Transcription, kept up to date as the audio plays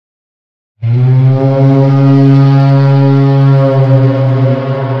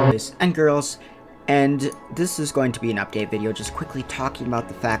this is going to be an update video, just quickly talking about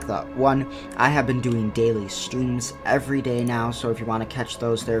the fact that, one, I have been doing daily streams every day now, so if you want to catch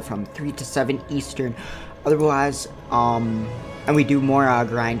those, they're from 3 to 7 Eastern. Otherwise, and we do more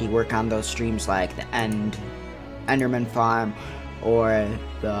grindy work on those streams, like the Enderman farm, or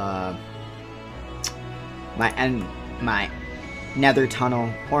my nether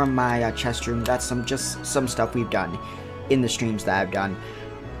tunnel, or my chest room. That's some stuff we've done in the streams that I've done.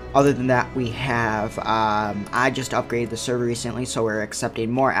 Other than that, we have, I just upgraded the server recently, so we're accepting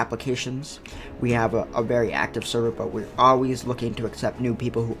more applications. We have a very active server, but we're always looking to accept new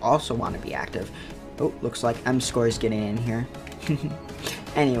people who also want to be active. Oh, looks like M-Score is getting in here.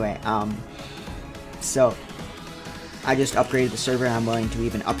 Anyway, so I just upgraded the server, and I'm willing to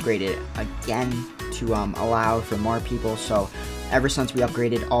even upgrade it again to allow for more people. So ever since we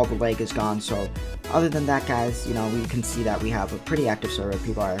upgraded, all the lag is gone. So other than that, guys, you know, we can see that we have a pretty active server.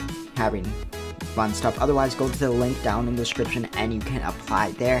 People are having fun stuff. Otherwise, go to the link down in the description and you can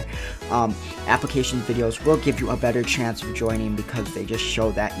apply there. Application videos will give you a better chance of joining because they just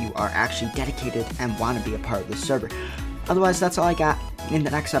show that you are actually dedicated and want to be a part of the server. Otherwise, that's all I got. In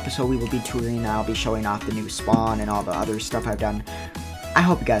the next episode, we will be touring, and I'll be showing off the new spawn and all the other stuff I've done. I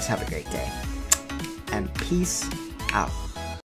hope you guys have a great day, and peace out.